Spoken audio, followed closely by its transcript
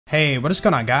Hey, what is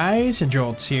going on guys?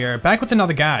 Jolts here, back with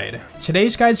another guide.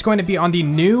 Today's guide is going to be on the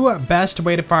new best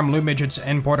way to farm loot midgets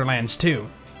in Borderlands 2.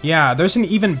 Yeah, there's an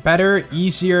even better,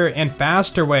 easier, and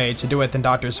faster way to do it than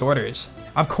Doctor's Orders.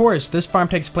 Of course, this farm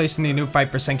takes place in the new Fight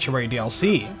for Sanctuary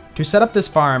DLC. To set up this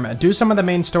farm, do some of the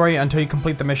main story until you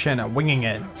complete the mission Winging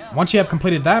It. Once you have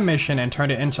completed that mission and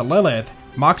turned it into Lilith,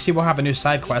 Moxie will have a new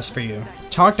side quest for you.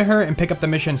 Talk to her and pick up the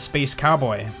mission Space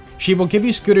Cowboy. She will give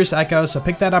you Scooter's Echo, so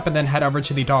pick that up and then head over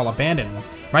to the Doll Abandon.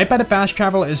 Right by the fast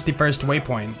travel is the first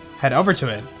waypoint. Head over to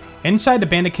it. Inside the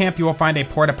bandit camp you will find a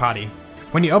porta potty.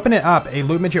 When you open it up, a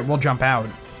loot midget will jump out.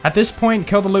 At this point,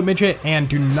 kill the loot midget and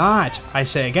do not, I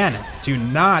say again, do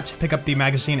not pick up the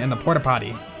magazine in the porta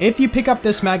potty. If you pick up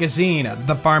this magazine,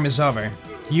 the farm is over.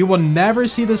 You will never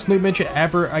see this loot midget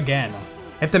ever again.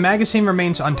 If the magazine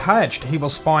remains untouched, he will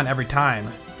spawn every time.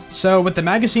 So with the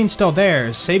magazine still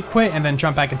there, save quit and then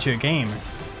jump back into your game.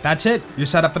 That's it, you're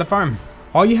set up for the farm.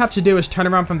 All you have to do is turn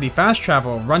around from the fast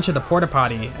travel, run to the porta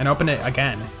potty, and open it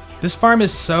again. This farm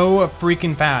is so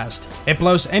freaking fast. It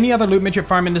blows any other loot midget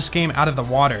farm in this game out of the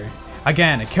water.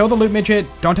 Again, kill the loot midget,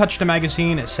 don't touch the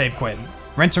magazine, save quit.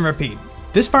 Rinse and repeat.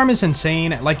 This farm is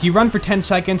insane, like you run for 10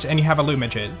 seconds and you have a loot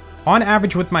midget. On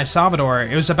average with my Salvador,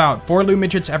 it was about 4 loot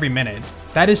midgets every minute.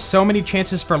 That is so many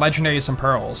chances for legendaries and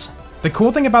pearls. The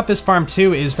cool thing about this farm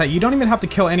too is that you don't even have to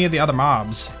kill any of the other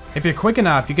mobs. If you're quick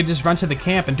enough, you could just run to the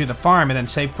camp and do the farm and then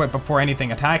save quit before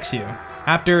anything attacks you.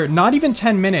 After not even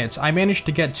 10 minutes, I managed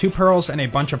to get 2 pearls and a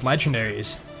bunch of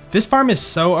legendaries. This farm is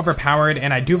so overpowered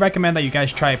and I do recommend that you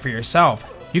guys try it for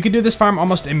yourself. You can do this farm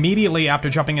almost immediately after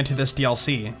jumping into this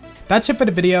DLC. That's it for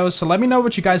the video, so let me know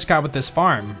what you guys got with this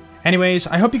farm. Anyways,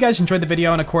 I hope you guys enjoyed the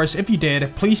video, and of course, if you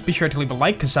did, please be sure to leave a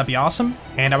like because that'd be awesome,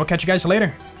 and I will catch you guys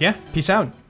later. Yeah, peace out.